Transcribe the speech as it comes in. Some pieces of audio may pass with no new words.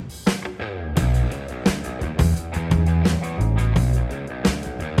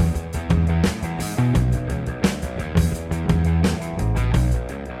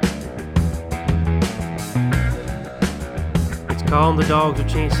on the Dogs with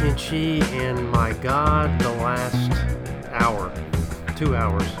Chancey and Chi, and my God, the last hour, 2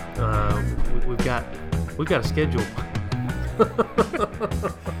 hours, we've got a schedule. We've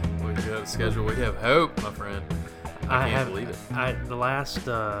got a schedule. We have hope, my friend. I can't believe it.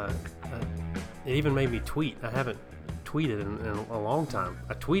 It even made me tweet. I haven't tweeted in a long time.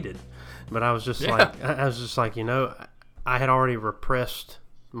 I tweeted, but I was just like, I had already repressed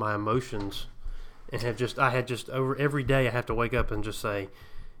my emotions. And I had just over every day I have to wake up and just say,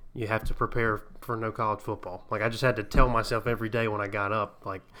 you have to prepare for no college football. Like I just had to tell myself every day when I got up,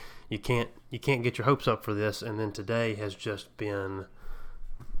 like you can't get your hopes up for this. And then today has just been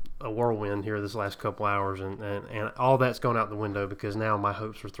a whirlwind here this last couple hours, and all that's gone out the window because now my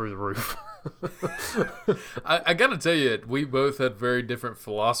hopes are through the roof. I got to tell you, we both had very different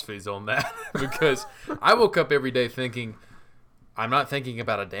philosophies on that because I woke up every day thinking, I'm not thinking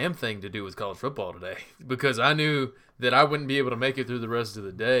about a damn thing to do with college football today because I knew that I wouldn't be able to make it through the rest of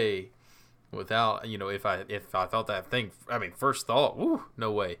the day without, if I thought that thing. I mean, first thought,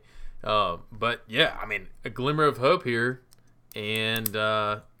 no way. But yeah, I mean, a glimmer of hope here, and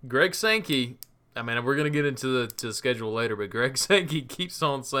Greg Sankey. I mean, we're gonna get into the schedule later, but Greg Sankey keeps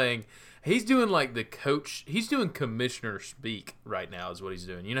on saying he's doing like the coach. He's doing commissioner speak right now, is what he's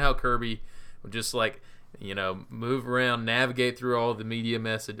doing. You know how Kirby would just like, move around, navigate through all the media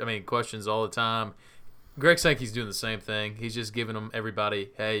questions all the time. Greg Sankey's doing the same thing. He's just giving them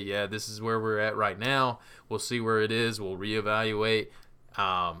everybody, hey, yeah, this is where we're at right now. We'll see where it is. We'll reevaluate,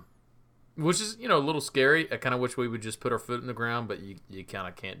 which is, a little scary. I kind of wish we would just put our foot in the ground, but you kind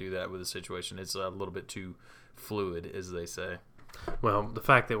of can't do that with the situation. It's a little bit too fluid, as they say. Well, the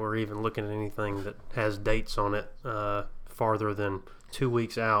fact that we're even looking at anything that has dates on it farther than 2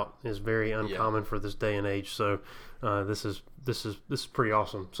 weeks out is very uncommon for this day and age. So this is pretty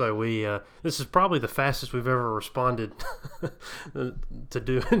awesome. So this is probably the fastest we've ever responded to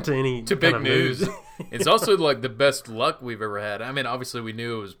big news. It's also like the best luck we've ever had. I mean, obviously we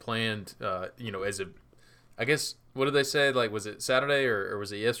knew it was planned. I guess, what did they say? Like, was it Saturday or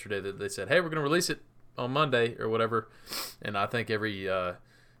was it yesterday that they said, hey, we're going to release it on Monday or whatever? And I think everybody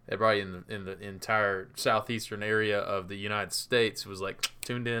in the entire southeastern area of the United States was like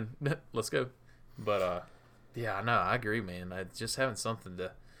tuned in. Let's go. But yeah, no, I agree, man. Just having something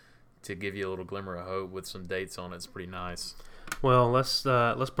to give you a little glimmer of hope with some dates on it's pretty nice. Well, let's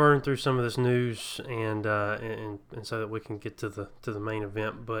burn through some of this news and so that we can get to the main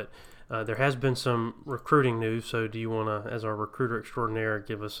event. But there has been some recruiting news. So do you want to, as our recruiter extraordinaire,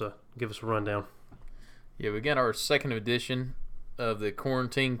 give us a rundown? Yeah, we got our second edition of the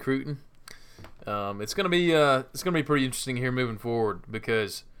Quarantine Crutin. It's gonna be pretty interesting here moving forward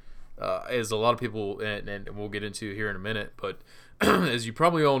because as a lot of people and we'll get into here in a minute, but as you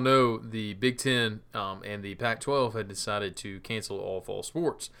probably all know, the Big Ten and the Pac-12 had decided to cancel all fall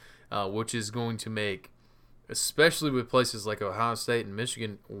sports, which is going to make, especially with places like Ohio State and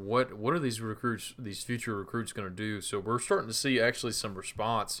Michigan, what are these future recruits going to do? So we're starting to see actually some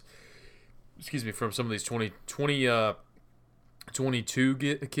response, from some of these 2022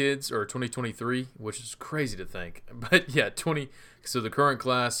 kids or 2023, which is crazy to think. But yeah, so the current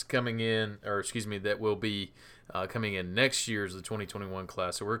class coming in, that will be coming in next year is the 2021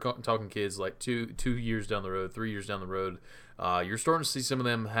 class. So we're talking kids like 2 years down the road, 3 years down the road. You're starting to see some of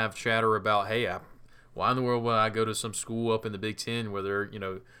them have chatter about, hey, why in the world would I go to some school up in the Big Ten where they're,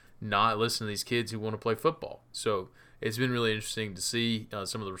 not listening to these kids who want to play football? So it's been really interesting to see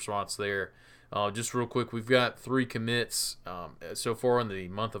some of the response there. Just real quick, we've got 3 commits so far in the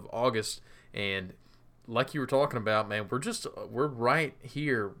month of August, and like you were talking about, man, we're right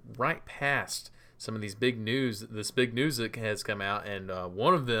here, right past some of these big news that has come out, and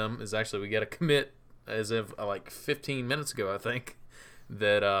one of them is actually we got a commit as of like 15 minutes ago, I think,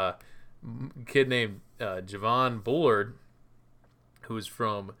 that a kid named Javon Bullard, who is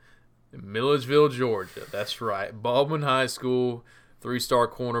from Milledgeville, Georgia. That's right, Baldwin High School, 3-star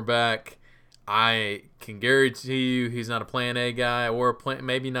cornerback. I can guarantee you he's not a plan A guy or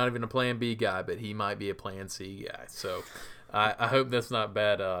maybe not even a plan B guy, but he might be a plan C guy. So I hope that's not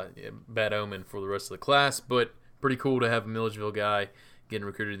bad omen for the rest of the class, but pretty cool to have a Milledgeville guy getting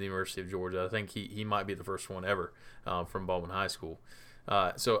recruited to the University of Georgia. I think he might be the first one ever from Baldwin High School.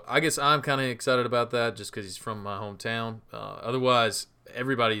 So I guess I'm kind of excited about that just because he's from my hometown. Otherwise,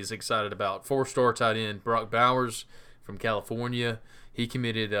 everybody is excited about 4-star tight end Brock Bowers from California. He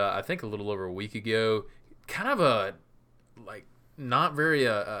committed, I think, a little over a week ago. Kind of a not very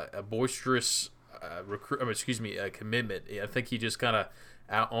a boisterous commitment. I think he just kind of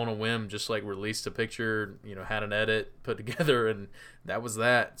out on a whim, just like released a picture, had an edit put together, and that was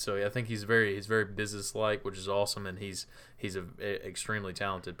that. So I think he's very businesslike, which is awesome, and he's a extremely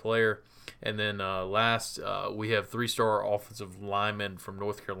talented player. And then last, we have 3-star offensive lineman from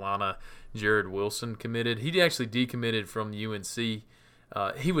North Carolina, Jared Wilson, committed. He actually decommitted from UNC.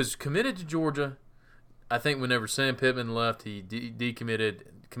 He was committed to Georgia. I think whenever Sam Pittman left, he committed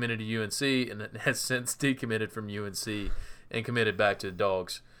to UNC, and has since decommitted from UNC and committed back to the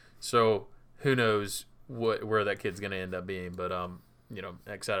Dogs. So who knows where that kid's going to end up being? But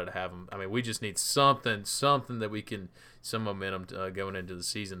excited to have him. I mean, we just need something that we can some momentum going into the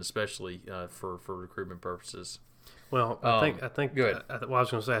season, especially for recruitment purposes. Well, I think. Go ahead. I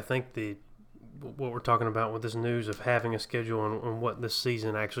was going to say, I think what we're talking about with this news of having a schedule and what this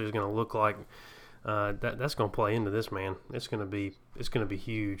season actually is going to look like. That's going to play into this, man. It's going to be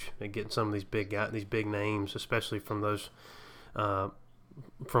huge. At getting some of these big names, especially from those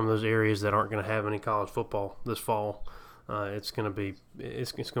areas that aren't going to have any college football this fall. It's going to be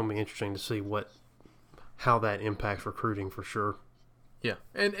interesting to see how that impacts recruiting for sure. Yeah,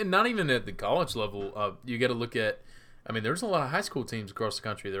 and not even at the college level. You got to look at. I mean, there's a lot of high school teams across the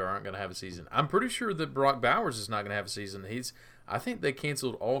country that aren't going to have a season. I'm pretty sure that Brock Bowers is not going to have a season. I think they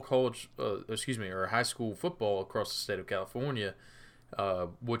canceled all or high school football across the state of California,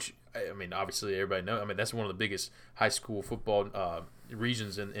 which, I mean, obviously everybody knows. I mean, that's one of the biggest high school football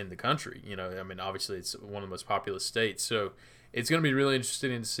regions in the country. I mean, obviously it's one of the most populous states. So it's going to be really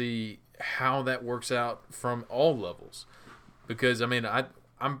interesting to see how that works out from all levels. Because, I mean,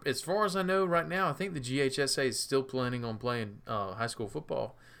 I'm as far as I know right now, I think the GHSA is still planning on playing high school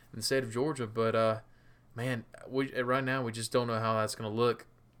football in the state of Georgia. But, man, right now we just don't know how that's going to look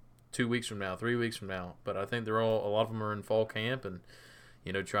 2 weeks from now, 3 weeks from now. But I think a lot of them are in fall camp and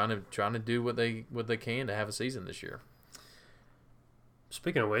trying to do what they can to have a season this year.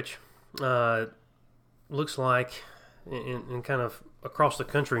 Speaking of which, looks like in kind of across the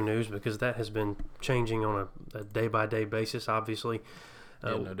country news, because that has been changing on a day by day basis, obviously.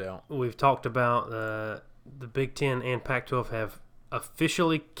 Yeah, no doubt. We've talked about the Big Ten and Pac-12 have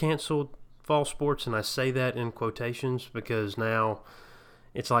officially canceled fall sports, and I say that in quotations because now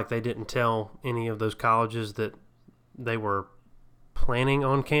it's like they didn't tell any of those colleges that they were planning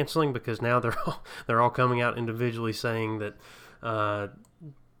on canceling, because now they're all coming out individually saying that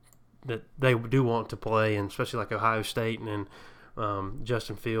that they do want to play, and especially like Ohio State and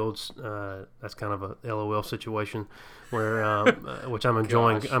Justin Fields. That's kind of a LOL situation where which I'm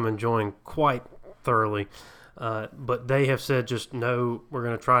enjoying. Gosh. I'm enjoying quite thoroughly. But they have said just no. We're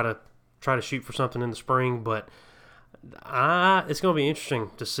going to try to shoot for something in the spring, but it's going to be interesting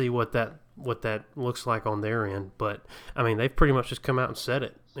to see what that looks like on their end. But I mean, they've pretty much just come out and said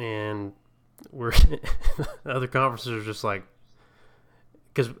it, and other conferences are just like,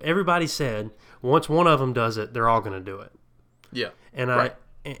 because everybody said once one of them does it, they're all going to do it. Yeah, and right.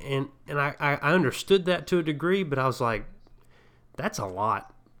 I understood that to a degree, but I was like, that's a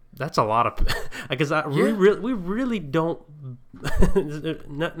lot. That's a lot of, because we really don't.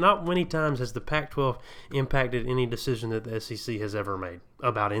 Not many times has the Pac-12 impacted any decision that the SEC has ever made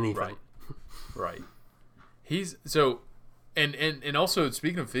about anything. Right. He's so, and also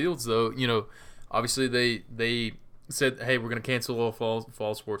speaking of Fields, though, obviously they said, hey, we're going to cancel all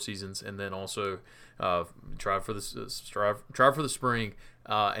fall sports seasons, and then also try for the spring,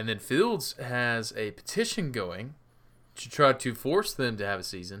 and then Fields has a petition going to try to force them to have a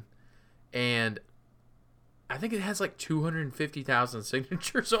season, and I think it has like 250,000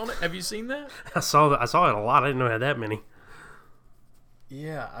 signatures on it. Have you seen that? I saw it a lot. I didn't know it had that many.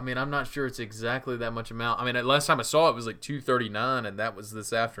 Yeah, I mean, I'm not sure it's exactly that much amount. I mean, last time I saw it was like 239, and that was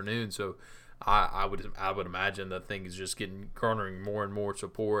this afternoon. So I would imagine that thing is just garnering more and more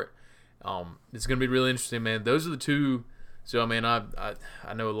support. It's going to be really interesting, man. Those are the two. So I mean, I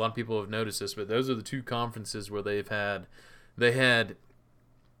know a lot of people have noticed this, but those are the two conferences where they had,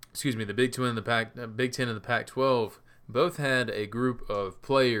 excuse me, the Big Ten and the Pac-12 both had a group of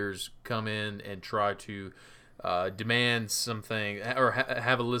players come in and try to demand something, or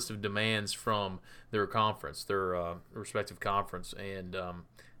have a list of demands from their conference, their respective conference, and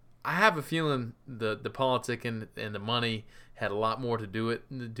I have a feeling the politic and the money had a lot more to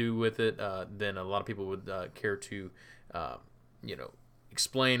do with it than a lot of people would care to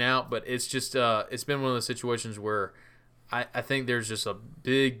explain out. But it's just it's been one of those situations where I think there's just a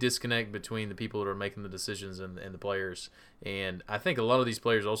big disconnect between the people that are making the decisions and the players. And I think a lot of these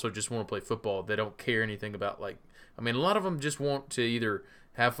players also just want to play football. They don't care anything about, like, I mean, a lot of them just want to either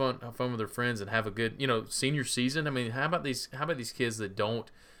have fun with their friends and have a good, senior season. I mean, how about these kids that don't,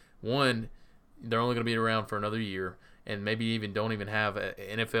 one, they're only going to be around for another year, and maybe even don't even have an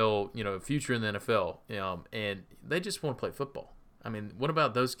NFL, future in the NFL, and they just want to play football. I mean, what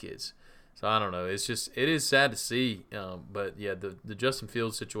about those kids? So I don't know. It is sad to see, but yeah, the Justin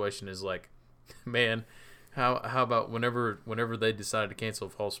Fields situation is like, man, how about whenever they decided to cancel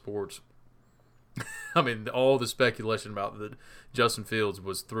fall sports? I mean, all the speculation about the Justin Fields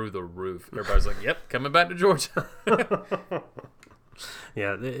was through the roof. Everybody's like, "Yep, coming back to Georgia."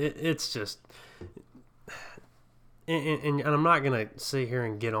 Yeah, it's just, and I'm not gonna sit here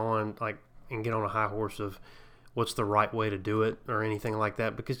and get on a high horse of what's the right way to do it or anything like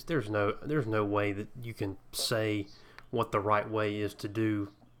that, because there's no way that you can say what the right way is to do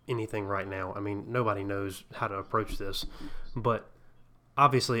anything right now. I mean, nobody knows how to approach this, but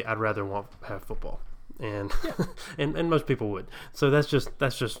obviously I'd rather have football, and and most people would. So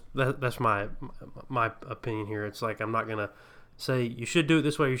that's my opinion here. It's like, I'm not gonna say you should do it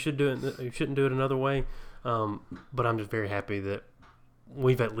this way, you shouldn't do it another way, but I'm just very happy that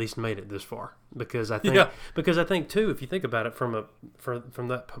we've at least made it this far, because I think too, if you think about it from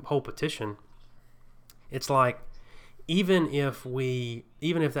that whole petition, it's like, even if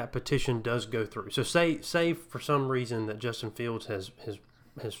that petition does go through, so say for some reason that Justin Fields has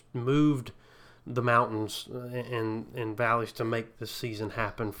moved the mountains and valleys to make this season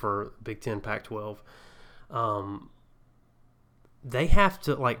happen for Big Ten, Pac-12, they have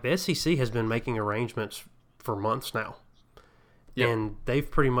to, like, the SEC has been making arrangements for months now. Yep. And they've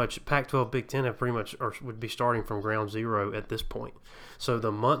pretty much, Pac-12, Big Ten have pretty much, or would be starting from ground zero at this point. So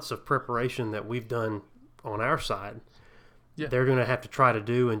the months of preparation that we've done on our side, they're going to have to try to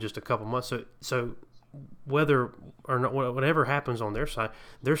do in just a couple months. So whether or not, whatever happens on their side,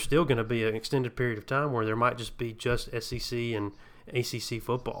 there's still going to be an extended period of time where there might just be just SEC and ACC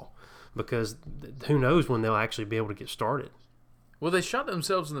football, because who knows when they'll actually be able to get started. Well, they shot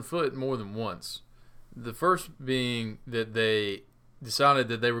themselves in the foot more than once. The first being that they decided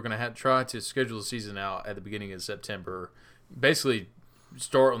that they were going to try to schedule the season out at the beginning of September, basically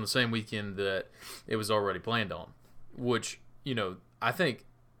start on the same weekend that it was already planned on, which, I think,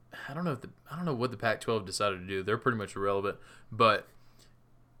 I don't know what the Pac-12 decided to do. They're pretty much irrelevant, but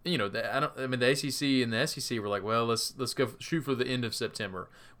the ACC and the SEC were like, well, let's go shoot for the end of September,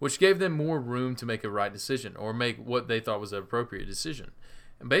 which gave them more room to make a right decision, or make what they thought was an appropriate decision.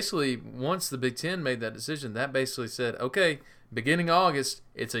 And basically, once the Big Ten made that decision, that basically said, okay, beginning of August,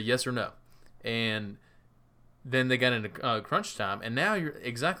 it's a yes or no. And then they got into crunch time, and now you're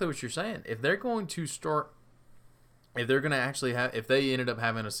exactly what you're saying. If they're going to start, if they ended up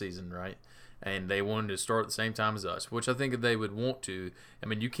having a season, right, and they wanted to start at the same time as us, which I think they would want to. I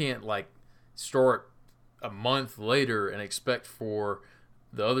mean, you can't start a month later and expect for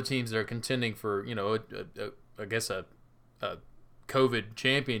the other teams that are contending for, I guess a COVID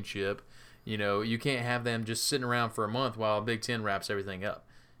championship. You can't have them just sitting around for a month while Big Ten wraps everything up.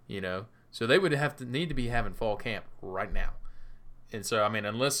 So they would need to be having fall camp right now. And so, I mean,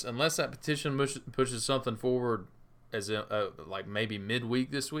 unless that petition pushes something forward as maybe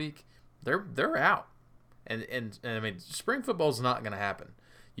midweek this week, they're out. And I mean, spring football is not going to happen.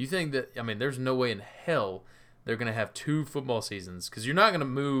 You think that, I mean, there's no way in hell they're going to have 2 football seasons, because you're not going to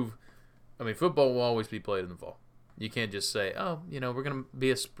move. I mean, football will always be played in the fall. You can't just say, oh, we're going to be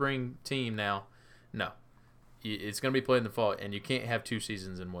a spring team now. No. It's going to be played in the fall, and you can't have 2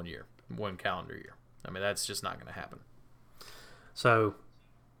 seasons in 1 year, 1 calendar year. I mean, that's just not going to happen. So,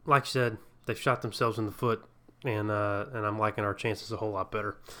 like you said, they've shot themselves in the foot, and I'm liking our chances a whole lot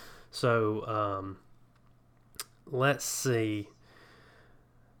better. So, let's see.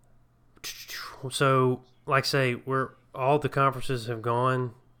 So, like I say, all the conferences have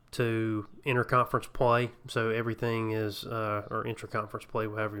gone to interconference play. So everything is, or intraconference play,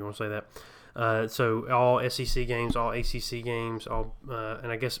 however you want to say that. So all SEC games, all ACC games,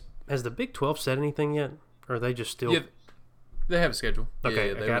 and I guess, has the Big 12 said anything yet? Or are they just still? Yeah, they have a schedule. Okay,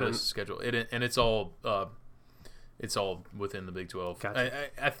 yeah, they released a schedule, and it's all within the Big 12. Gotcha.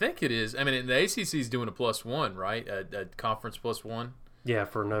 I think it is. I mean, the ACC is doing a +1, right? A conference +1. Yeah,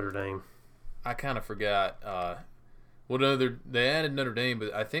 for Notre Dame. I kind of forgot. They added Notre Dame,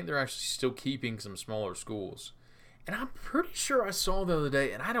 but I think they're actually still keeping some smaller schools. And I'm pretty sure I saw the other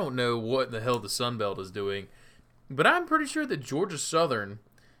day, and I don't know what the hell the Sun Belt is doing, but I'm pretty sure that Georgia Southern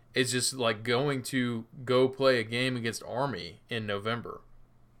is just going to go play a game against Army in November.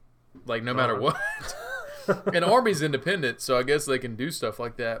 No matter what. And Army's independent, so I guess they can do stuff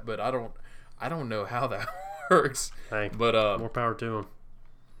like that, but I don't know how that works. Hey, but more power to them.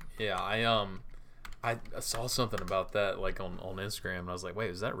 Yeah, I saw something about that on Instagram, and I was like, wait,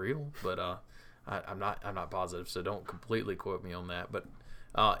 is that real? But I'm not positive, so don't completely quote me on that. But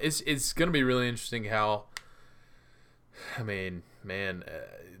it's going to be really interesting how I mean, man,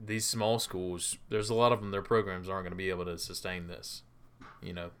 these small schools, there's a lot of them, their programs aren't going to be able to sustain this.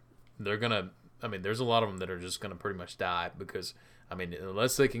 You know, they're going to, I mean, there's a lot of them that are just going to pretty much die because, I mean,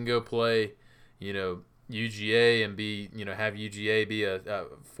 unless they can go play, you know, UGA and be, you know, have UGA be a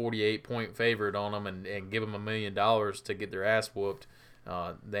 48-point favorite on them and give them $1 million to get their ass whooped,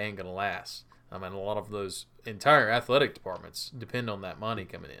 they ain't going to last. I mean, a lot of those entire athletic departments depend on that money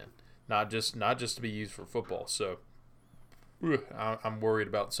coming in, not just to be used for football. So I'm worried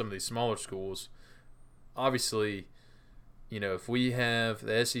about some of these smaller schools. Obviously, you know, if we have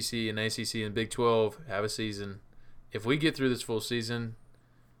the SEC and ACC and Big 12 have a season, if we get through this full season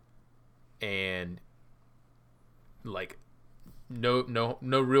and like no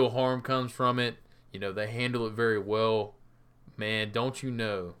real harm comes from it, you know, they handle it very well, man, don't you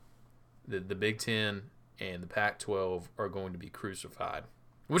know that the Big 10 and the Pac-12 are going to be crucified?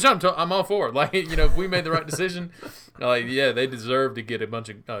 Which I'm all for. Like, you know, if we made the right decision, like, yeah, they deserve to get a bunch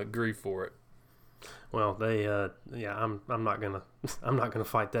of grief for it. Well, they, I'm not gonna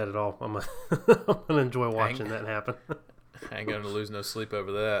fight that at all. I'm gonna enjoy watching that happen. I ain't gonna lose no sleep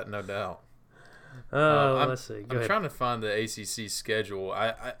over that, no doubt. Let's see. I'm trying to find the ACC schedule.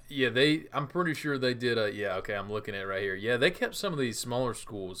 I'm pretty sure they did I'm looking at it right here. Yeah, they kept some of these smaller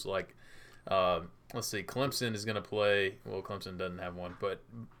schools like, let's see, Clemson is going to play. Well, Clemson doesn't have one, but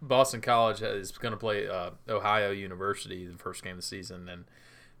Boston College is going to play Ohio University the first game of the season, and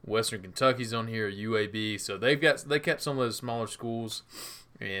Western Kentucky's on here, UAB. So they kept some of those smaller schools,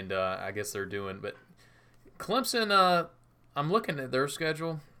 and I guess they're doing. But Clemson, I'm looking at their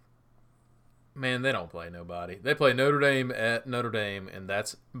schedule. Man, they don't play nobody. They play Notre Dame at Notre Dame, and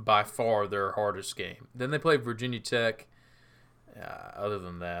that's by far their hardest game. Then they play Virginia Tech. Other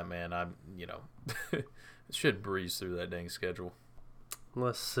than that, man, should breeze through that dang schedule.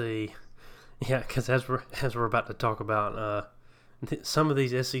 Let's see. Yeah, because as we're about to talk about, some of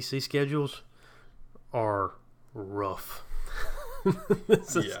these SEC schedules are rough.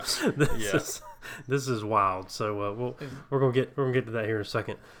 This is wild. So we're gonna get to that here in a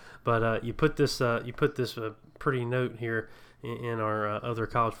second. But you put this pretty note here in our other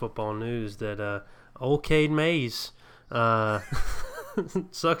college football news that old Cade Mays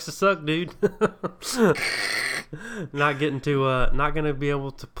sucks to suck, dude. not going to be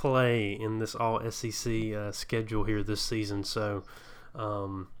able to play in this all SEC schedule here this season. So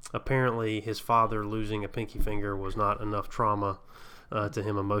apparently his father losing a pinky finger was not enough trauma to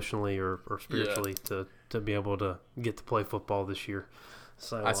him emotionally or spiritually to be able to get to play football this year.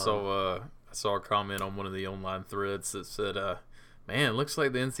 So I saw a comment on one of the online threads that said, "Man, looks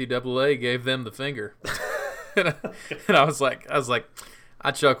like the NCAA gave them the finger." and I was like,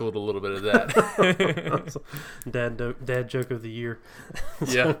 I chuckled a little bit at that. Dad joke of the year.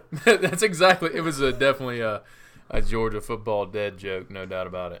 Yeah, that's exactly. It was definitely a Georgia football dad joke, no doubt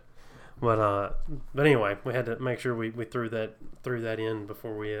about it. But anyway, we had to make sure we threw that in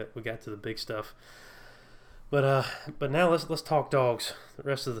before we got to the big stuff. But now let's talk dogs. The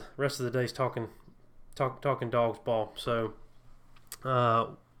rest of the day's talking dogs ball. So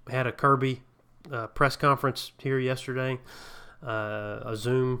we had a Kirby press conference here yesterday, a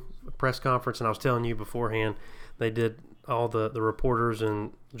Zoom press conference, and I was telling you beforehand, they did all the reporters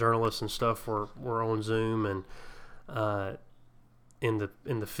and journalists and stuff were on Zoom, and in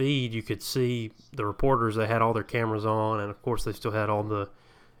the feed you could see the reporters. They had all their cameras on, and of course they still had all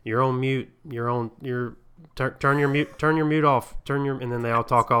you're on mute, turn your mute off, and then they all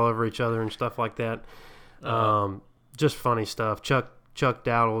talk all over each other and stuff like that. Just funny stuff. Chuck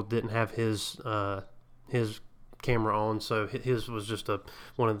Dowdle didn't have his camera on, so his was just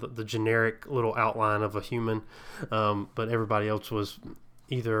one of the generic little outline of a human, but everybody else was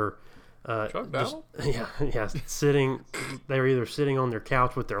either Chuck Dowdle? sitting. They were either sitting on their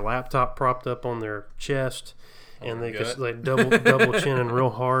couch with their laptop propped up on their chest, and they just like double chinning real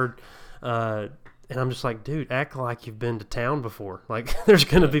hard. And I'm just like, dude, act like you've been to town before. Like, there's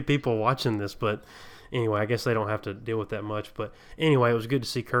going to be people watching this. But anyway, I guess they don't have to deal with that much. But anyway, it was good to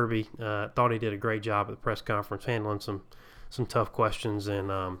see Kirby. Thought he did a great job at the press conference, handling some tough questions.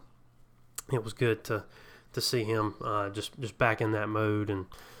 And it was good to see him just back in that mode.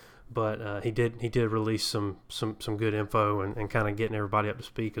 But he did release some good info and kind of getting everybody up to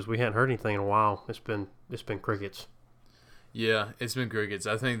speed, because we hadn't heard anything in a while. It's been crickets. Yeah, it's been crickets.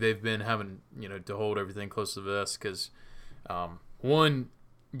 I think they've been having, to hold everything close to the vest because, one,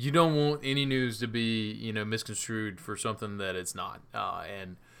 you don't want any news to be, misconstrued for something that it's not.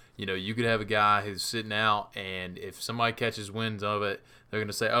 And, you could have a guy who's sitting out, and if somebody catches wind of it, they're going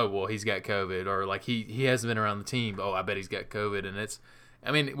to say, oh, well, he's got COVID, or like he hasn't been around the team. Oh, I bet he's got COVID. And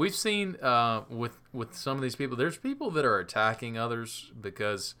I mean, we've seen with some of these people, there's people that are attacking others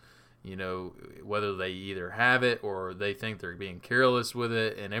because, whether they either have it or they think they're being careless with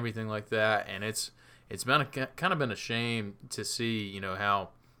it and everything like that. And it's been kind of been a shame to see, how,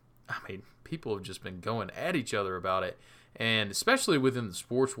 I mean, people have just been going at each other about it. And especially within the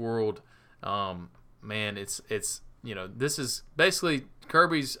sports world, man, it's this is basically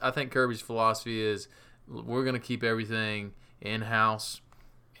I think Kirby's philosophy is we're going to keep everything in-house.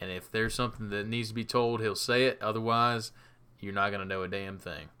 And if there's something that needs to be told, he'll say it. Otherwise, you're not going to know a damn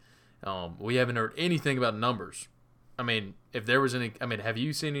thing. We haven't heard anything about numbers. I mean, if there was any, have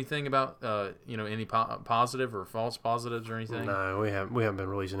you seen anything about, any positive or false positives or anything? No, we haven't been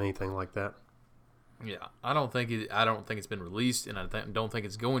releasing anything like that. Yeah, I don't think it's been released, and I don't think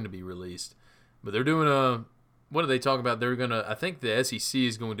it's going to be released. But they're doing what do they talk about? They're gonna. I think the SEC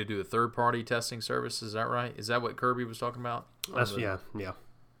is going to do a third-party testing service. Is that right? Is that what Kirby was talking about? Yeah.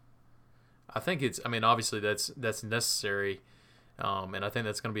 I think it's. I mean, obviously that's necessary, and I think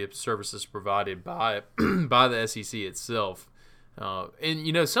that's going to be a service that's provided by by the SEC itself.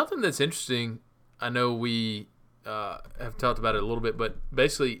 And something that's interesting. I know we have talked about it a little bit, but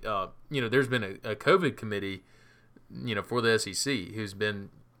basically, there's been a COVID committee, for the SEC who's been,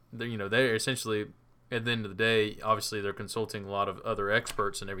 they're essentially. At the end of the day, obviously they're consulting a lot of other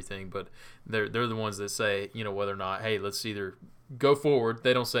experts and everything, but they're the ones that say, whether or not, hey, let's either go forward.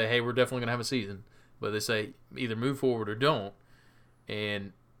 They don't say, hey, we're definitely going to have a season, but they say either move forward or don't.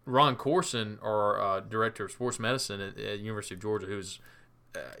 And Ron Corson, our director of sports medicine at University of Georgia, who's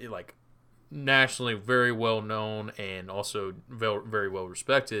nationally very well known and also very well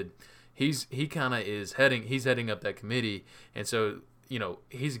respected, he kind of is heading up that committee, and so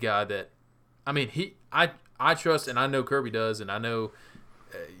he's a guy that. I mean, I trust, and I know Kirby does, and I know,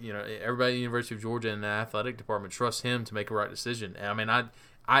 everybody at the University of Georgia and the athletic department trusts him to make a right decision. And I mean,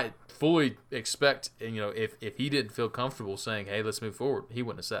 I fully expect, if he didn't feel comfortable saying, hey, let's move forward, he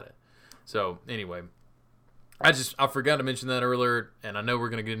wouldn't have said it. So, anyway, I forgot to mention that earlier, and I know we're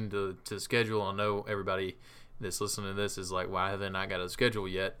going to get into the schedule. I know everybody that's listening to this is like, why have they not got a schedule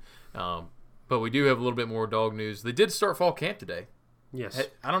yet? But we do have a little bit more dog news. They did start fall camp today. Yes.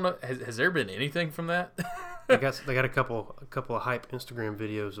 I don't know. Has there been anything from that? they got a couple of hype Instagram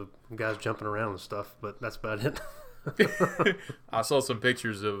videos of guys jumping around and stuff, but that's about it. I saw some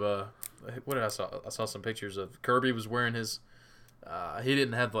pictures of what did I saw? I saw some pictures of Kirby was wearing his. He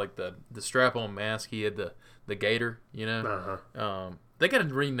didn't have like the strap-on mask. He had the gator. Uh-huh. They got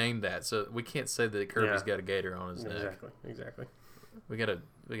to rename that, so we can't say that Kirby's got a gator on his neck. Exactly. We gotta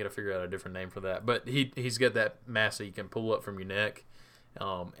figure out a different name for that. But he's got that mask that you can pull up from your neck.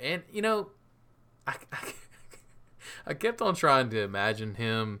 And I kept on trying to imagine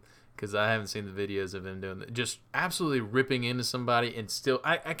him because I haven't seen the videos of him doing that, just absolutely ripping into somebody, and still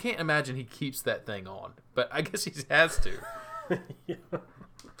I can't imagine he keeps that thing on, but I guess he has to.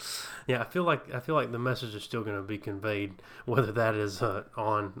 Yeah, I feel like the message is still going to be conveyed, whether that is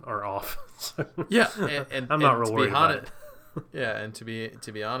on or off. So, yeah, and I'm not real worried about it. Yeah, and to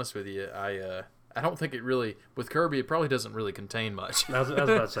be honest with you, I don't think it really, with Kirby, it probably doesn't really contain much. I was about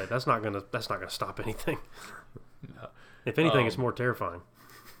to say that's not gonna stop anything. No. If anything, it's more terrifying.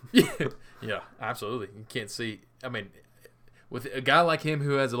 Yeah, absolutely. You can't see. I mean, with a guy like him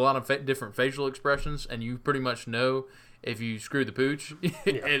who has a lot of different facial expressions, and you pretty much know if you screw the pooch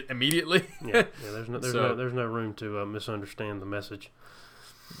immediately. Yeah. There's no room to misunderstand the message.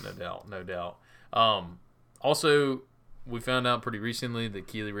 No doubt. Also, we found out pretty recently that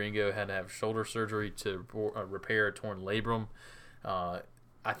Keely Ringo had to have shoulder surgery to repair a torn labrum.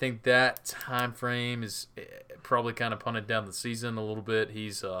 I think that time frame is probably kind of punted down the season a little bit.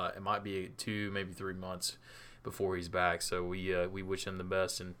 It might be 2, maybe 3 months before he's back. So we wish him the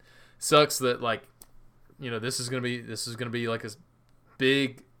best. And sucks that this is gonna be like a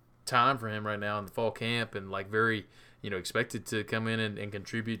big time for him right now in the fall camp, and like very expected to come in and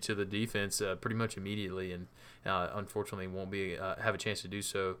contribute to the defense pretty much immediately. And unfortunately won't be have a chance to do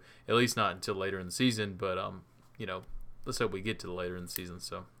so, at least not until later in the season. But let's hope we get to the later in the season.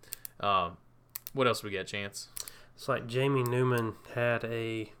 So what else we got, Chance? It's like Jamie Newman had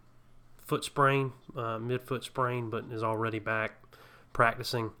a foot sprain, mid-foot sprain, but is already back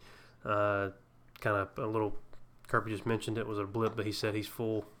practicing. Kind of a little, Kirby just mentioned it was a blip, but he said he's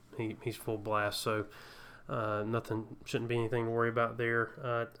full blast. So nothing, shouldn't be anything to worry about there.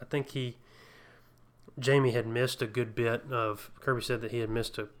 I think Jamie had missed a good bit of, Kirby said that he had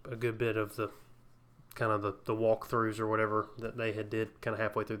missed a good bit of the kind of the walkthroughs or whatever that they had did kind of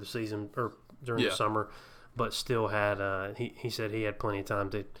halfway through the season or during the summer, but still had, he said he had plenty of time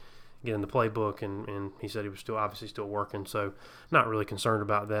to get in the playbook, and he said he was still working, so not really concerned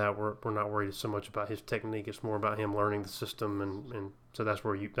about that. We're not worried so much about his technique. It's more about him learning the system, and so that's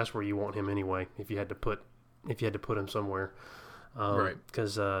where you want him anyway. If you had to put him somewhere, right?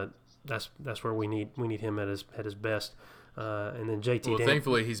 Because that's where we need him at his best. And then JT. Well,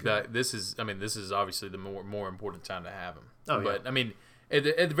 thankfully he's back. This is obviously the more important time to have him. Oh, but yeah. I mean, at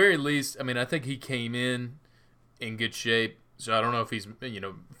the very least, I mean, I think he came in good shape. So I don't know if he's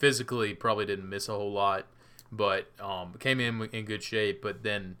physically probably didn't miss a whole lot, but came in good shape. But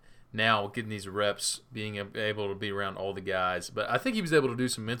then now getting these reps, being able to be around all the guys. But I think he was able to do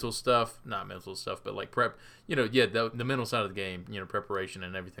some mental stuff, not mental stuff, but like prep. The mental side of the game, preparation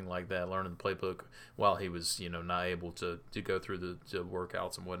and everything like that, learning the playbook while he was not able to go through the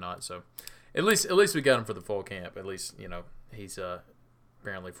workouts and whatnot. So at least we got him for the fall camp. At least he's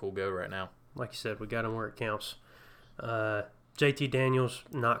apparently full go right now. Like you said, we got him where it counts. JT Daniels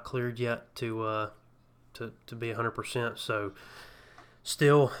not cleared yet to be 100%. So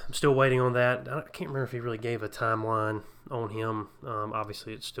I'm still waiting on that. I can't remember if he really gave a timeline on him.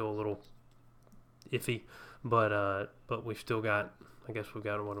 Obviously, it's still a little iffy, but we've still got. I guess we've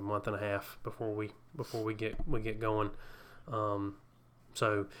got a month and a half before we get going.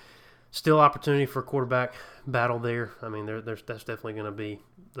 So still opportunity for a quarterback battle there. I mean, that's definitely going to be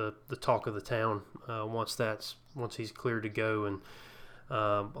the talk of the town once he's cleared to go, and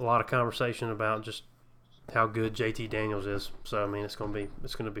a lot of conversation about just how good JT Daniels is. So I mean, it's going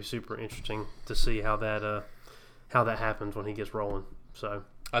to be super interesting to see how that happens when he gets rolling. So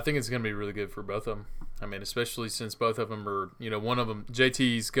I think it's going to be really good for both of them. I mean, especially since both of them are, one of them,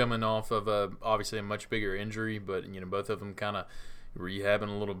 JT's coming off of obviously a much bigger injury, but both of them kind of rehabbing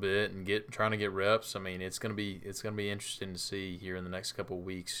a little bit and trying to get reps. I mean, it's gonna be interesting to see here in the next couple of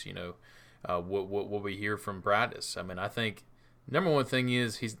weeks. What we hear from practice. I mean, I think number one thing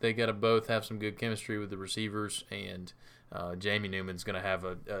is they got to both have some good chemistry with the receivers, and Jamie Newman's gonna have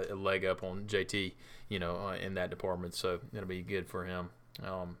a leg up on JT, in that department. So it'll be good for him.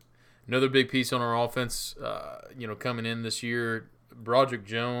 Another big piece on our offense, coming in this year, Broderick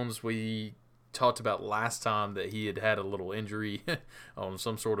Jones. We talked about last time that he had a little injury on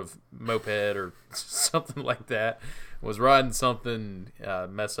some sort of moped or something like that. Was riding something,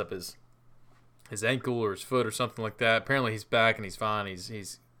 messed up his ankle or his foot or something like that. Apparently he's back and he's fine.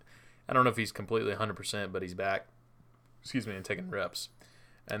 He's I don't know if he's completely 100%, but he's back. And taking reps.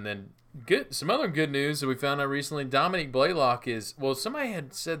 And then some other good news that we found out recently. Dominique Blaylock somebody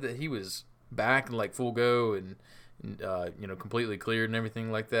had said that he was back and like full go and completely cleared and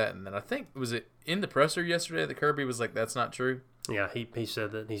everything like that. And then I think, was it in the presser yesterday that Kirby was like, that's not true? Yeah, he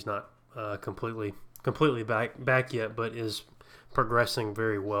said that he's not completely back yet, but is progressing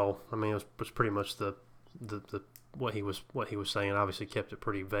very well. I mean, it was pretty much the what he was saying. Obviously kept it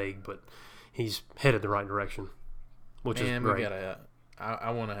pretty vague, but he's headed the right direction, which is great.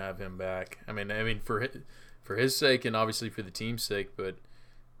 I want to have him back. I mean for his sake and obviously for the team's sake, but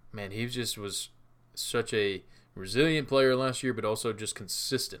man, he just was such a resilient player last year, but also just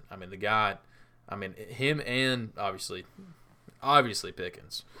consistent. I mean, the guy, him and obviously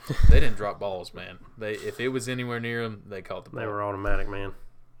Pickens, they didn't drop balls, man. If it was anywhere near them, they caught the ball. They were automatic, man.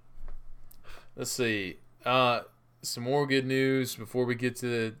 Let's see. Some more good news before we get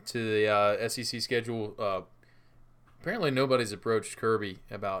to the SEC schedule. Apparently, nobody's approached Kirby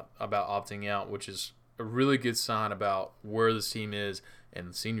about opting out, which is a really good sign about where this team is and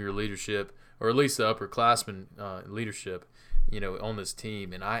the senior leadership, or at least the upperclassmen leadership, on this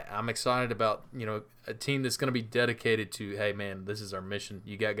team. And I'm excited about, a team that's going to be dedicated to, hey, man, this is our mission.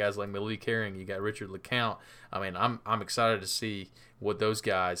 You got guys like Malik Herring. You got Richard LeCount. I mean, I'm excited to see what those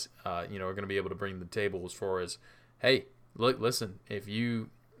guys, are going to be able to bring to the table as far as, hey, look, listen, if you're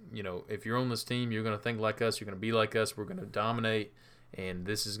on this team, you're going to think like us. You're going to be like us. We're going to dominate. And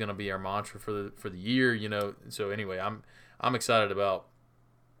this is going to be our mantra for the year, So anyway, I'm excited about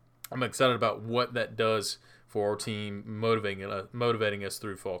what that does for our team, motivating us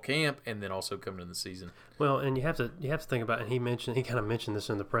through fall camp, and then also coming in the season. Well, and you have to think about, and he kind of mentioned this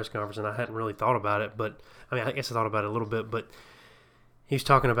in the press conference, and I hadn't really thought about it, but I mean, I guess I thought about it a little bit, but he was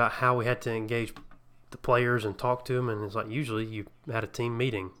talking about how we had to engage the players and talk to them, and it's like usually you had a team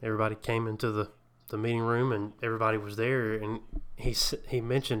meeting. Everybody came into the meeting room, and everybody was there, and he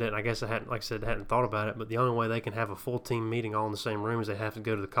mentioned it, and I guess I hadn't thought about it, but the only way they can have a full team meeting all in the same room is they have to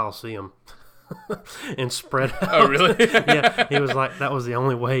go to the Coliseum and spread out. Oh, really? Yeah, he was like, that was the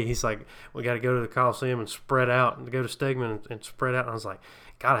only way. He's like, we got to go to the Coliseum and spread out, and go to Stegman and spread out. And I was like,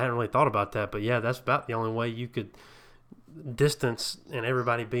 God, I hadn't really thought about that, but yeah, that's about the only way you could distance and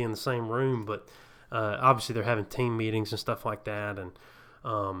everybody be in the same room. But obviously they're having team meetings and stuff like that, and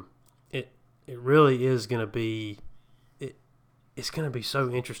it really is going to be it's going to be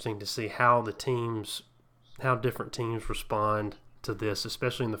so interesting to see how different teams respond to this,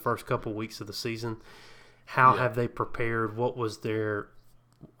 especially in the first couple weeks of the season. How have they prepared? What was their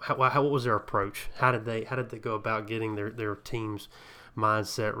what was their approach? How did they go about getting their team's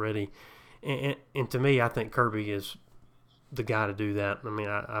mindset ready? And to me, I think Kirby is the guy to do that. I mean,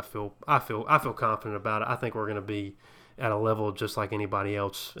 I feel confident about it. I think we're going to be at a level just like anybody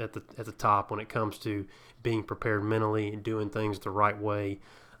else at the top when it comes to being prepared mentally and doing things the right way,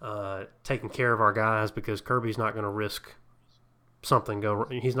 taking care of our guys, because Kirby's not going to risk something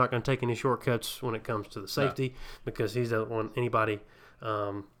he's not going to take any shortcuts when it comes to the safety, because he's the one anybody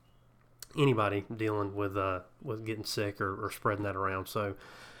dealing with getting sick or spreading that around. So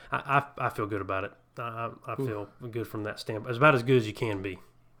I feel good about it. I feel good from that standpoint. It's about as good as you can be.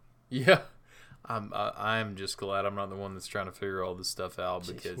 Yeah, I'm just glad I'm not the one that's trying to figure all this stuff out,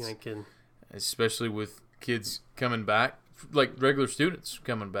 because you ain't kidding. Especially with kids coming back, like regular students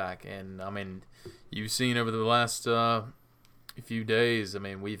coming back, and I mean, you've seen over the last few days. I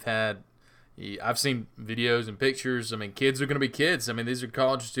mean, I've seen videos and pictures. I mean, kids are going to be kids. I mean, these are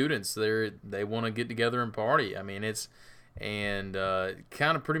college students. They want to get together and party. I mean, kind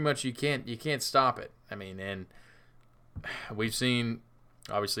of pretty much you can't stop it. I mean, and we've seen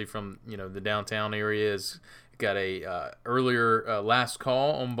obviously from the downtown area has got a earlier last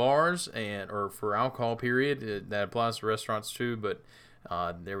call on bars or for alcohol period. That applies to restaurants too, but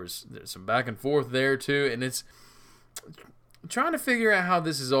there's some back and forth there too, and it's trying to figure out how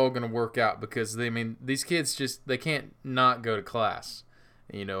this is all going to work out, because these kids they can't not go to class,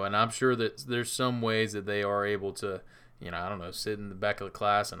 and I'm sure that there's some ways that they are able to, I don't know, sit in the back of the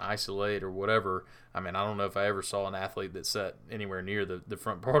class and isolate or whatever. I mean, I don't know if I ever saw an athlete that sat anywhere near the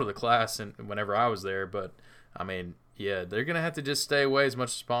front part of the class and whenever I was there, but I mean, yeah, they're going to have to just stay away as much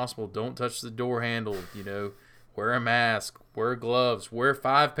as possible. Don't touch the door handle, wear a mask, wear gloves, wear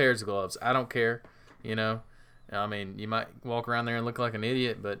 5 pairs of gloves. I don't care, I mean, you might walk around there and look like an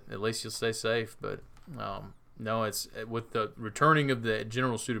idiot, but at least you'll stay safe. But no, it's with the returning of the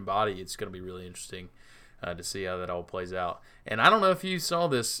general student body, it's going to be really interesting to see how that all plays out. And I don't know if you saw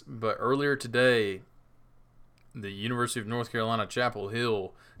this, but earlier today, the University of North Carolina Chapel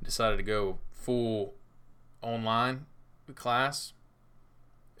Hill decided to go full online class,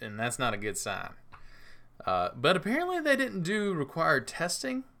 and that's not a good sign. But apparently they didn't do required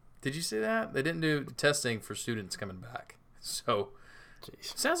testing. Did you see that? They didn't do testing for students coming back. So,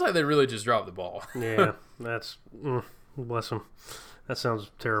 sounds like they really just dropped the ball. Yeah, that's bless them. That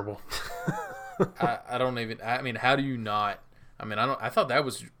sounds terrible. I mean, how do you not? I mean, I thought that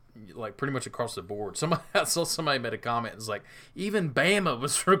was like pretty much across the board. I saw somebody made a comment. It's like even Bama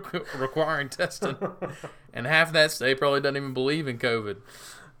was requiring testing, and half that state probably doesn't even believe in COVID.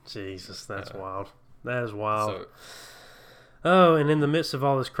 Jesus, that's wild. That is wild. Oh, and in the midst of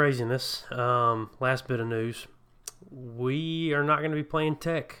all this craziness, last bit of news, we are not going to be playing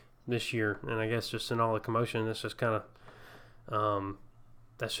Tech this year. And I guess just in all the commotion, that's just kind of,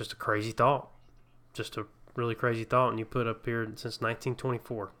 that's just a crazy thought. Just a really crazy thought. And you put up here since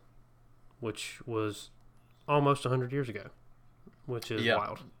 1924, which was almost 100 years ago, which is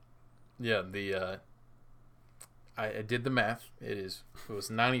wild. Yeah, I did the math. It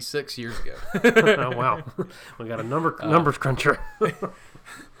was 96 years ago. Oh, wow. We got a numbers cruncher.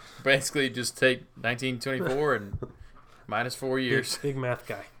 Basically, just take 1924 and minus 4 years. Big math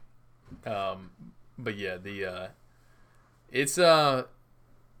guy. But yeah, it's going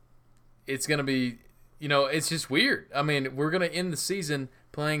to be, it's just weird. I mean, we're going to end the season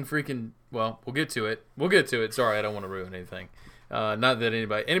playing we'll get to it. Sorry, I don't want to ruin anything. Not that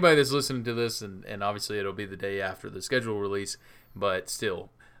anybody that's listening to this, and obviously it'll be the day after the schedule release, but still,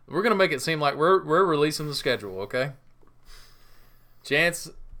 we're going to make it seem like we're releasing the schedule, okay? Chance,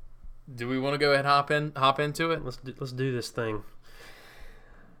 do we want to go ahead and hop into it? Let's do this thing.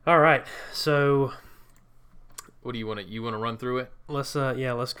 All right, so what do you want to run through it? Let's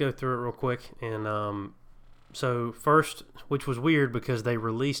go through it real quick. And so first, which was weird because they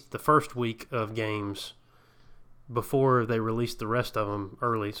released the first week of games before they released the rest of them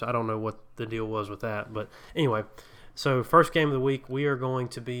early, so I don't know what the deal was with that. But anyway, so first game of the week, we are going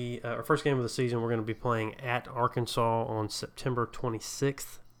to be our first game of the season. We're going to be playing at Arkansas on September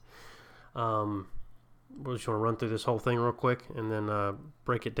 26th. We just want to run through this whole thing real quick and then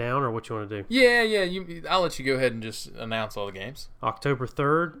break it down, or what you want to do? Yeah. I'll let you go ahead and just announce all the games. October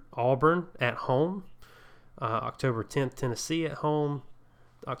 3rd, Auburn at home. October 10th, Tennessee at home.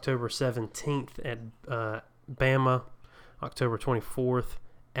 October 17th at Bama. October 24th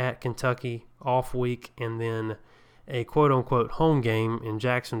at Kentucky, off week, and then a quote-unquote home game in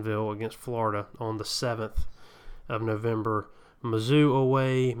Jacksonville against Florida on the 7th of November. Mizzou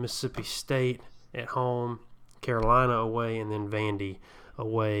away, Mississippi State at home, Carolina away, and then Vandy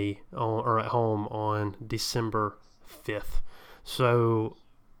away or at home on December 5th. So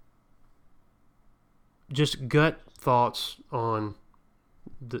just gut thoughts on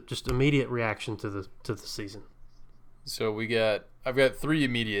just immediate reaction to the season. So I've got 3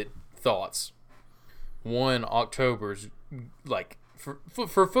 immediate thoughts. One, October's like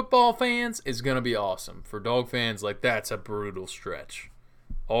for football fans, it's gonna be awesome. For dog fans, like that's a brutal stretch.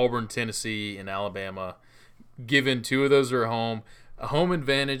 Auburn, Tennessee, and Alabama. Given 2 of those are at home, a home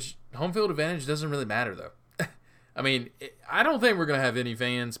field advantage doesn't really matter though. I mean, I don't think we're gonna have any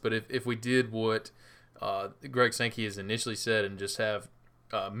fans, but if we did what Greg Sankey has initially said and just have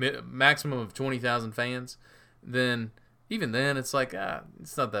maximum of 20,000 fans, then even then it's like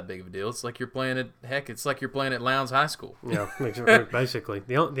it's not that big of a deal. It's like you're playing at Lowndes High School. Yeah, basically.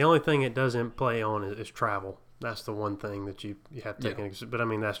 The only thing it doesn't play on is travel. That's the one thing that you have to take into. But I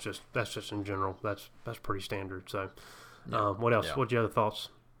mean that's just in general. That's pretty standard. So what else? What your other thoughts?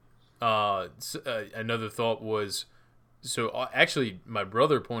 Another thought was, actually my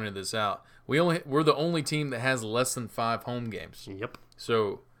brother pointed this out. We're the only team that has less than 5 home games. Yep.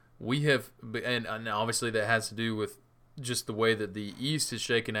 So we have, and obviously that has to do with just the way that the East is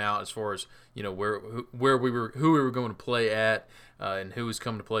shaken out as far as who we were going to play at and who was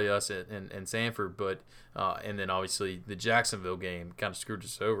coming to play us in Sanford, but and then obviously the Jacksonville game kind of screwed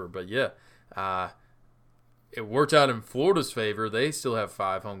us over. But it worked out in Florida's favor. They still have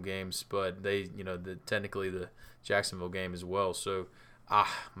 5 home games, but they technically the Jacksonville game as well. So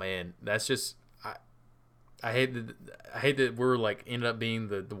man, that's just I hate that we're like ended up being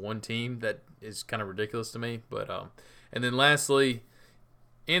the one team. That is kind of ridiculous to me. But and then lastly,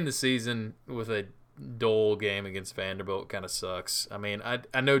 in the season with a dull game against Vanderbilt kind of sucks. I mean,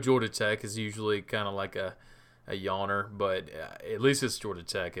 I know Georgia Tech is usually kind of like a yawner, but at least it's Georgia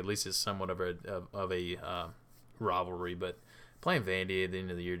Tech. At least it's somewhat of a rivalry. But playing Vandy at the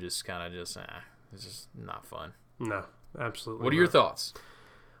end of the year it's just not fun. No, absolutely. What are your thoughts?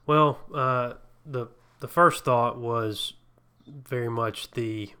 Well, the first thought was very much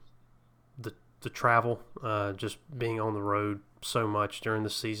the travel, just being on the road so much during the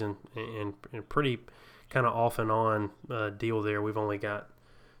season, and pretty kind of off and on deal there. We've only got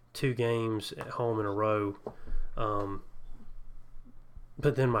 2 games at home in a row. But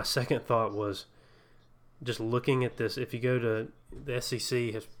then my second thought was just looking at this. If you go to the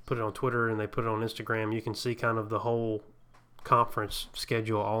SEC has put it on Twitter and they put it on Instagram, you can see kind of the whole conference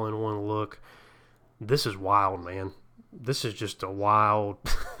schedule all in one look. This is wild, man. This is just a wild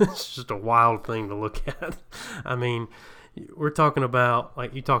thing to look at. I mean, we're talking about,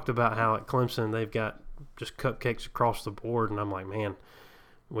 like you talked about how at Clemson they've got just cupcakes across the board, and I'm like, man,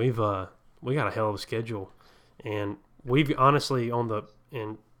 we got a hell of a schedule, and we've honestly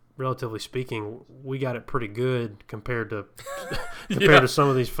and relatively speaking, we got it pretty good compared to to some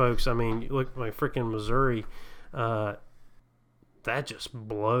of these folks. I mean, look like freaking Missouri, that just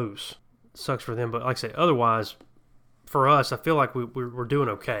blows. Sucks for them, but like I say, otherwise, for us, I feel like we're doing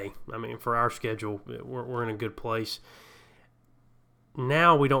okay. I mean, for our schedule, we're in a good place.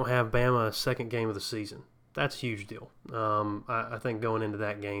 Now we don't have Bama's second game of the season. That's a huge deal. I think going into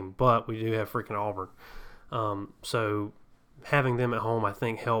that game, but we do have freaking Auburn. So having them at home, I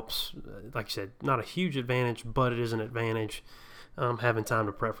think, helps. Like you said, not a huge advantage, but it is an advantage having time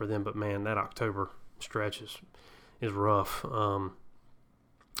to prep for them. But man, that October stretch is rough.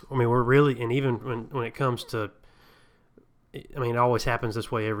 I mean, we're really, and even when it comes to, I mean, it always happens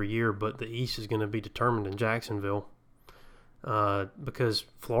this way every year, but the East is going to be determined in Jacksonville because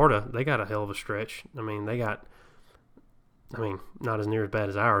Florida, they got a hell of a stretch. I mean, not as near as bad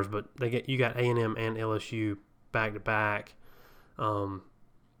as ours, but you got A&M and LSU back to back.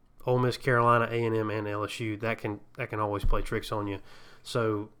 Ole Miss, Carolina, A&M, and LSU, that can always play tricks on you.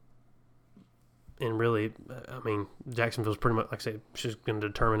 So. And really, I mean, Jacksonville's pretty much, like I said, she's going to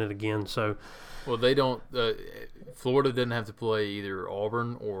determine it again. So, well, they don't. Florida didn't have to play either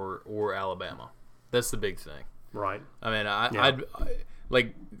Auburn or Alabama. That's the big thing, right? I mean, I'd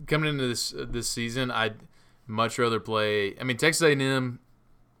like coming into this season. I'd much rather play. I mean, Texas A&M.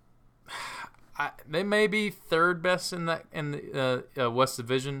 They may be third best in the West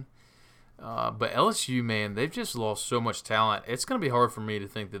Division, but LSU, man, they've just lost so much talent. It's going to be hard for me to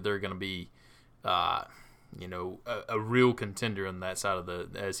think that they're going to be. A real contender on that side of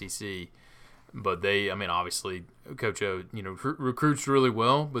the SEC. But they, I mean, obviously, Coach O, recruits really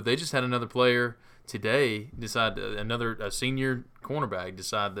well, but they just had another player today decide, a senior cornerback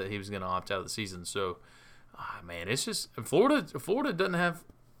decide that he was going to opt out of the season. So Man, it's just Florida. Florida doesn't have.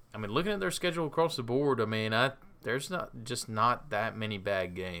 I mean, looking at their schedule across the board, I mean, there's not that many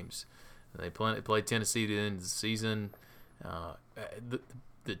bad games. They played Tennessee at the end of the season.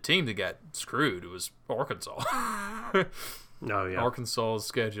 The team that got screwed was Arkansas. Oh yeah, Arkansas's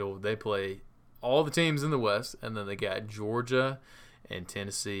schedule. They play all the teams in the West, and then they got Georgia and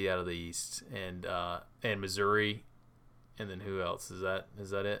Tennessee out of the East, and Missouri, and then who else? Is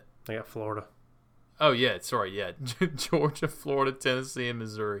that it? They got Florida. Oh yeah, sorry, yeah, Georgia, Florida, Tennessee, and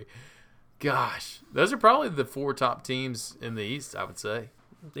Missouri. Gosh, those are probably the 4 top teams in the East, I would say.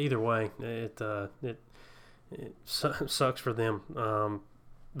 Either way, it sucks for them.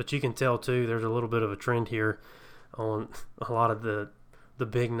 But you can tell too. There's a little bit of a trend here on a lot of the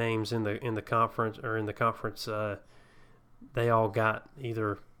big names in the conference or in the conference. They all got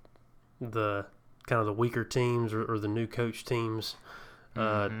either the kind of the weaker teams or the new coach teams.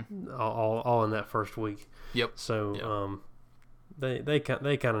 All in that first week. Yep. So they kind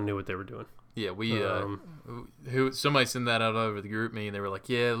of knew what they were doing. Yeah, somebody sent that out over the group me, and they were like,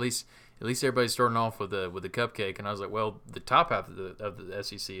 "Yeah, at least everybody's starting off with a cupcake." And I was like, "Well, the top half of the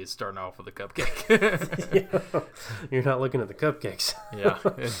SEC is starting off with a cupcake." Yeah. You're not looking at the cupcakes. Yeah.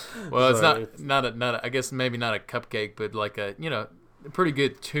 Well, it's not a I guess maybe not a cupcake, but like a pretty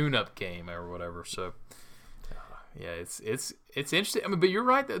good tune-up game or whatever. So. Yeah, it's interesting. I mean, but you're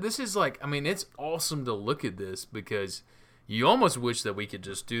right. This is like, I mean, it's awesome to look at this because you almost wish that we could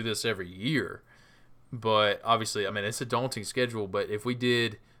just do this every year. But obviously, I mean, it's a daunting schedule. But if we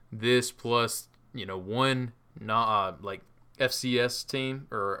did this plus, one like FCS team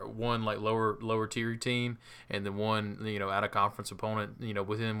or one like lower tier team, and then one out of conference opponent,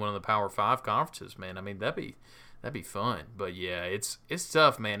 within one of the Power 5 conferences, man. I mean, that'd be fun. But yeah, it's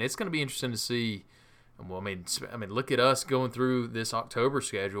tough, man. It's going to be interesting to see. Well, I mean, look at us going through this October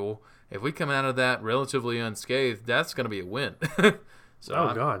schedule. If we come out of that relatively unscathed, that's going to be a win. So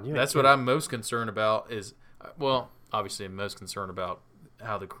God, yeah. That's what I'm most concerned about is, well, obviously I'm most concerned about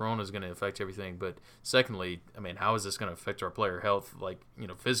how the corona is going to affect everything. But secondly, I mean, how is this going to affect our player health, like,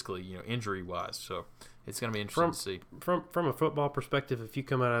 physically, injury-wise? So it's going to be interesting to see. From a football perspective, if you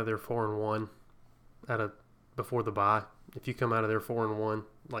come out of there 4-1 before the bye, if you come out of there 4-1,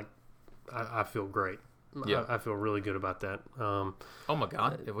 like, I feel great. Yeah, I feel really good about that. Oh my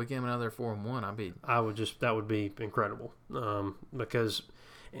God! If we came out there 4-1, that would be incredible. Because,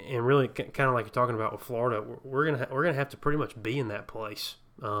 and really, kind of like you're talking about with Florida, we're gonna have to pretty much be in that place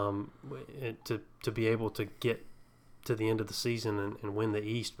to be able to get to the end of the season and win the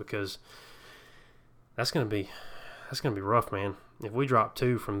East, because that's gonna be rough, man. If we drop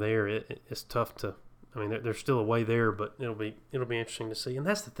 2 from there, it's tough to. I mean, there's still a way there, but it'll be interesting to see. And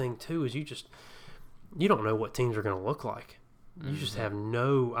that's the thing too, is you don't know what teams are going to look like. You just have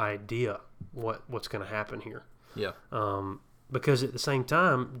no idea what's going to happen here. Yeah. Because at the same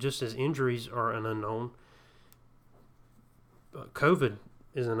time, just as injuries are an unknown, COVID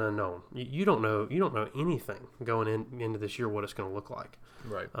is an unknown. You don't know anything going into this year what it's going to look like.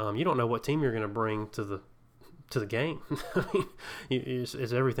 Right. You don't know what team you're going to bring to the game. I mean,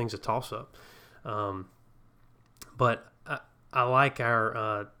 everything's a toss up. But I like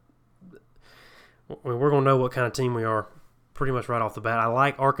our. We're going to know what kind of team we are pretty much right off the bat. I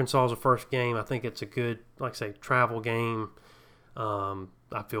like Arkansas as a first game. I think it's a good, like I say, travel game.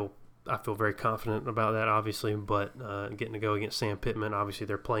 I feel very confident about that, obviously. But getting to go against Sam Pittman, obviously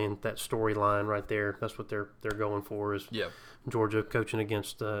they're playing that storyline right there. That's what they're going for, is Georgia coaching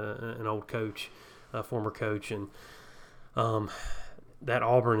against an old coach, a former coach, and that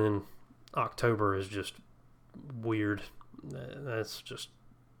Auburn in October is just weird.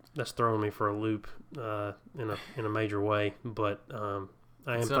 That's throwing me for a loop in a major way, but I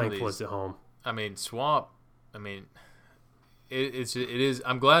am thankful it's at home. I mean, swap. I mean, it is.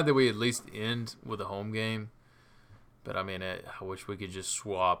 I'm glad that we at least end with a home game, but I mean, I wish we could just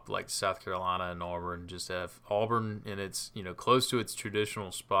swap like South Carolina and Auburn, just have Auburn in its close to its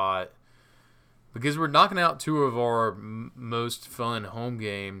traditional spot, because we're knocking out 2 of our most fun home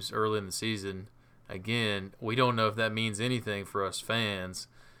games early in the season. Again, we don't know if that means anything for us fans.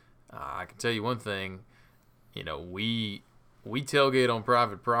 I can tell you one thing, we tailgate on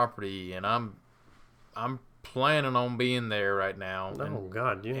private property, and I'm planning on being there right now. Oh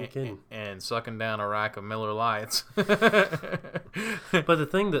God, you ain't kidding. And sucking down a rack of Miller Lights. But the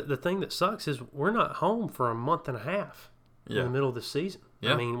thing that sucks is we're not home for a month and a half in the middle of the season.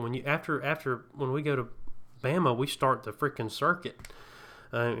 Yeah. I mean, when we go to Bama, we start the freaking circuit,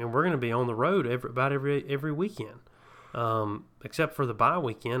 and we're going to be on the road every weekend. Except for the bye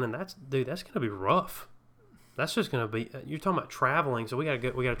weekend, and that's going to be rough. That's just going to be. You're talking about traveling, so we got to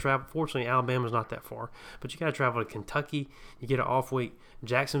go. We got to travel. Fortunately, Alabama's not that far, but you got to travel to Kentucky. You get an off week.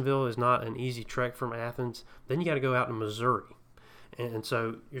 Jacksonville is not an easy trek from Athens. Then you got to go out to Missouri, and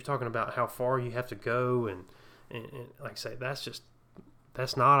so you're talking about how far you have to go, and like I say,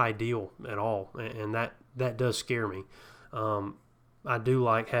 that's not ideal at all, and that does scare me. I do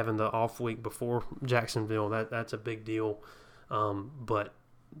like having the off week before Jacksonville. That's a big deal, but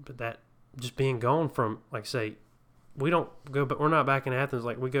that just being gone from, like I say, we don't go, but we're not back in Athens.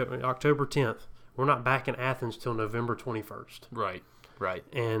 Like we go October 10th. We're not back in Athens till November 21st. Right.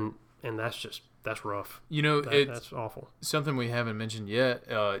 And that's rough. You know, that's awful. Something we haven't mentioned yet.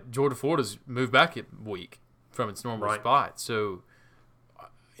 Georgia Florida's moved back a week from its normal spot. So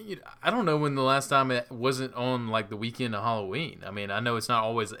I don't know when the last time it wasn't on like the weekend of Halloween. I mean, I know it's not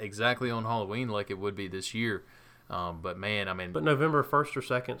always exactly on Halloween like it would be this year. But man, I mean, but November 1st or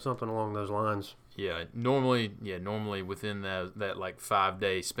 2nd, something along those lines. Yeah, normally within that like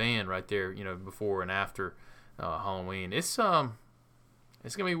 5-day span right there, you know, before and after Halloween. It's gonna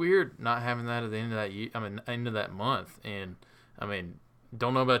be weird not having that at the end of that year. I mean, end of that month. And I mean,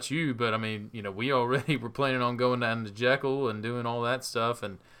 don't know about you, but I mean, you know, we already were planning on going down to Jekyll and doing all that stuff,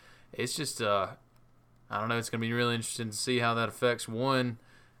 and it's just I don't know. It's gonna be really interesting to see how that affects one.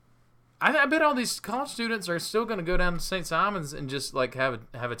 I bet all these college students are still going to go down to St. Simon's and just like have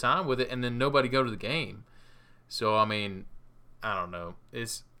a time with it, and then nobody go to the game. So I mean, I don't know.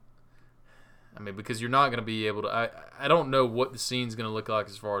 Because you're not going to be able to. I don't know what the scene's going to look like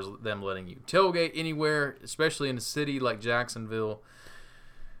as far as them letting you tailgate anywhere, especially in a city like Jacksonville.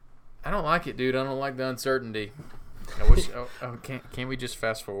 I don't like it, dude. I don't like the uncertainty. I wish. Can't we just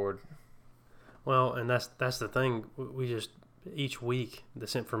fast forward? Well, and that's the thing. We just. Each week,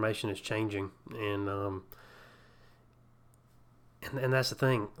 this information is changing, and that's the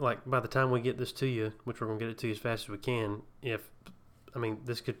thing. Like by the time we get this to you, which we're gonna get it to you as fast as we can, there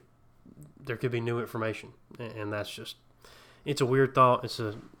could be new information, and that's just, it's a weird thought.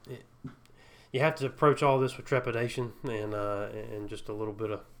 You have to approach all this with trepidation and just a little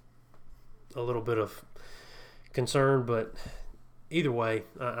bit of concern, but either way,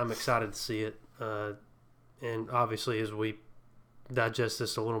 I'm excited to see it, and obviously as we digest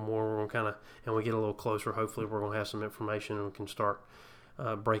this a little more, we're gonna and we get a little closer, hopefully we're gonna have some information and we can start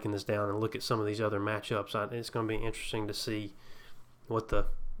breaking this down and look at some of these other matchups. It's gonna be interesting to see what the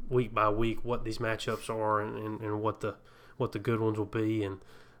week by week what these matchups are and what the good ones will be, and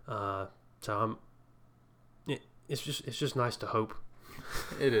it's just nice to hope.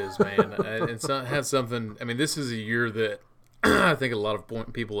 It is, man. It has something. I mean, this is a year that I think a lot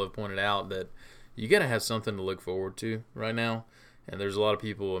of people have pointed out that you got to have something to look forward to right now. And there's a lot of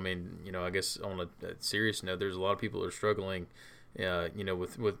people, I mean, you know, I guess on a serious note, there's a lot of people that are struggling, you know,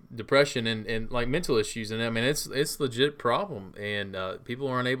 with depression and like mental issues. And I mean, it's legit problem. And people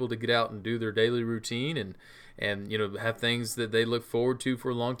aren't able to get out and do their daily routine and, you know, have things that they look forward to for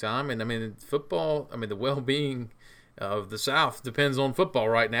a long time. And I mean, football, I mean, the well-being of the South depends on football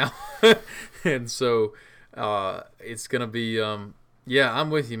right now. And so it's going to be, yeah, I'm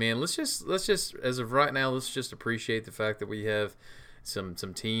with you, man. Let's just as of right now, let's just appreciate the fact that we have some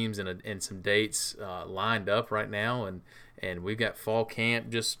teams and some dates lined up right now, and we've got fall camp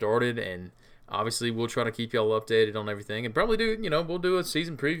just started, and obviously we'll try to keep y'all updated on everything, and probably we'll do a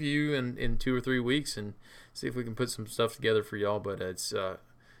season preview in 2 or 3 weeks and see if we can put some stuff together for y'all. But it's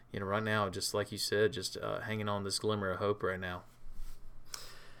right now, just like you said, just hanging on this glimmer of hope right now.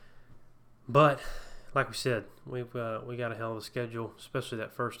 But like we said, we got a hell of a schedule, especially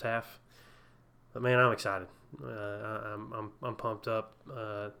that first half. But man, I'm excited. I'm pumped up.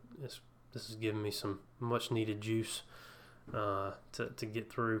 This is giving me some much needed juice to get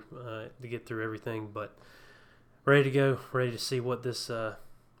through everything. But ready to go, ready to see what this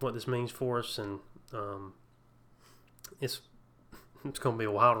means for us, and it's gonna be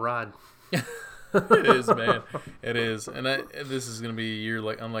a wild ride. It is, man. It is, and this is going to be a year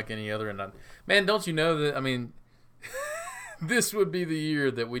like unlike any other. And man, don't you know that? I mean, this would be the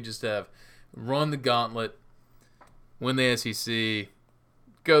year that we just have run the gauntlet, win the SEC,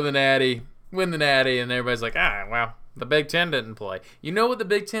 go the Natty, win the Natty, and everybody's like, well, the Big Ten didn't play. You know what the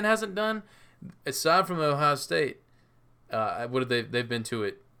Big Ten hasn't done, aside from Ohio State? What have they've been to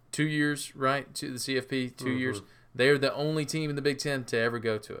it 2 years, right? To the CFP 2 years. They're the only team in the Big Ten to ever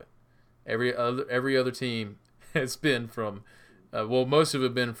go to it. Every other team has been from, most of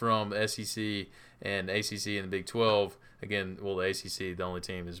it been from SEC and ACC and the Big 12. Again, the ACC, the only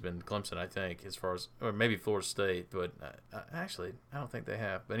team has been Clemson, I think, as far as, or maybe Florida State, but actually, I don't think they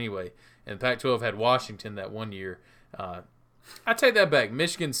have. But anyway, and Pac-12 had Washington that one year. I take that back.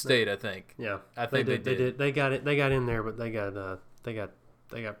 Michigan State, I think. Yeah, I think they did. They got it. They got in there, but they got. Oh,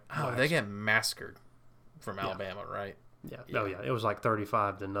 they got massacred from Alabama, right? Yeah. Oh yeah. It was like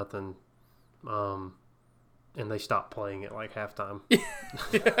 35-0. And they stopped playing at like halftime.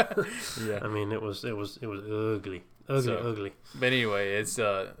 Yeah. I mean, it was ugly. Ugly. But anyway, it's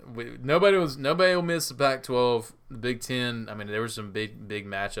nobody will miss the Pac-12, the Big Ten. I mean, there were some big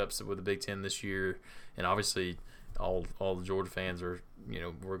matchups with the Big Ten this year, and obviously, all the Georgia fans are,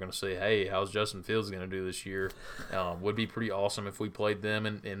 we're going to say, hey, how's Justin Fields going to do this year? Would be pretty awesome if we played them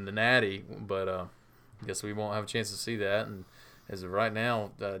in the Natty, but I guess we won't have a chance to see that. And as of right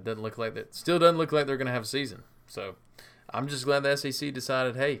now, doesn't look like that. Still doesn't look like they're going to have a season. So I'm just glad the SEC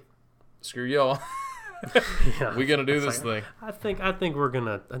decided, hey, screw y'all. Yeah, we're gonna do this thing. I think we're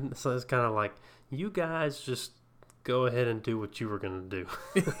gonna. So it's kind of like, you guys just go ahead and do what you were gonna do.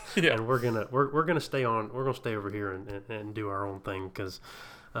 Yeah. And we're gonna stay on. We're gonna stay over here and do our own thing because,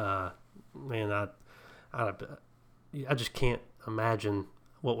 man, I just can't imagine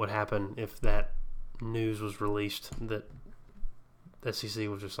what would happen if that news was released that SEC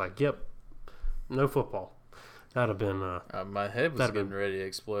was just like, yep, no football. That'd have been. My head was getting ready to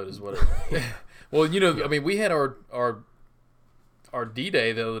explode. Is what it. Well, I mean, we had our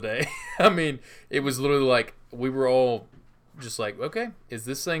D-Day the other day. I mean, it was literally like we were all just like, okay, is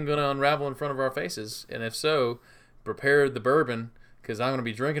this thing going to unravel in front of our faces? And if so, prepare the bourbon because I'm going to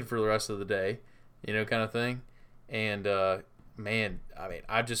be drinking for the rest of the day, kind of thing. And man, I mean,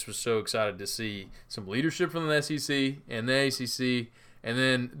 I just was so excited to see some leadership from the SEC and the ACC. And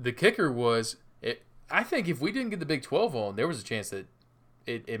then the kicker was, I think if we didn't get the Big 12 on, there was a chance that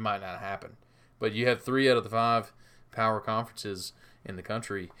it might not happen. But you have 3 out of the 5 power conferences in the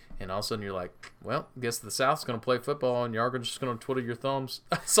country, and all of a sudden you're like, well, I guess the South's going to play football, and y'all are just going to twiddle your thumbs.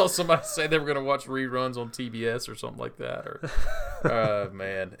 I saw somebody say they were going to watch reruns on TBS or something like that. Or,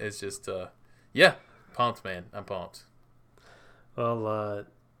 man, it's just, pumped, man. I'm pumped. Well,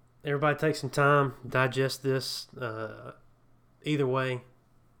 everybody take some time, digest this. Either way,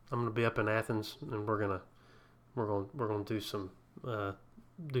 I'm going to be up in Athens, and we're gonna do some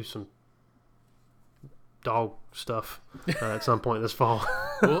dog stuff at some point this fall.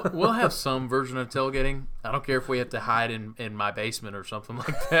 We'll have some version of tailgating. I don't care if we have to hide in my basement or something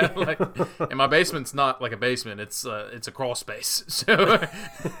like that. And my basement's not like a basement; it's a crawl space. So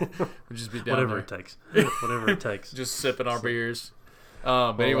we'll just be down whatever there. it takes. Whatever it takes. Just sipping our beers.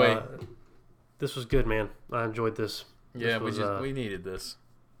 But anyway, this was good, man. I enjoyed this. Yeah, we needed this,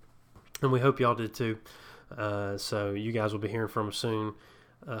 and we hope y'all did too. So you guys will be hearing from us soon.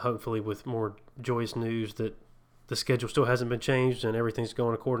 Hopefully with more joyous news that the schedule still hasn't been changed and everything's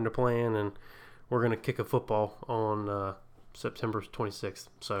going according to plan, and we're going to kick a football on September 26th.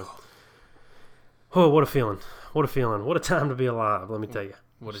 So, what a feeling. What a feeling. What a time to be alive, let me tell you.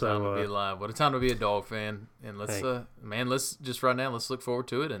 What a time to be alive. What a time to be a dog fan. And let's just right now, let's look forward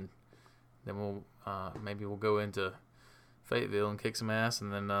to it, and then we'll maybe we'll go into Fayetteville and kick some ass,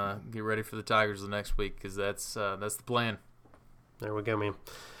 and then get ready for the Tigers the next week because that's the plan. There we go, man.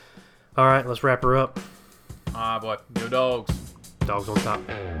 All right, let's wrap her up. Boy. Go Dogs. Dogs on top.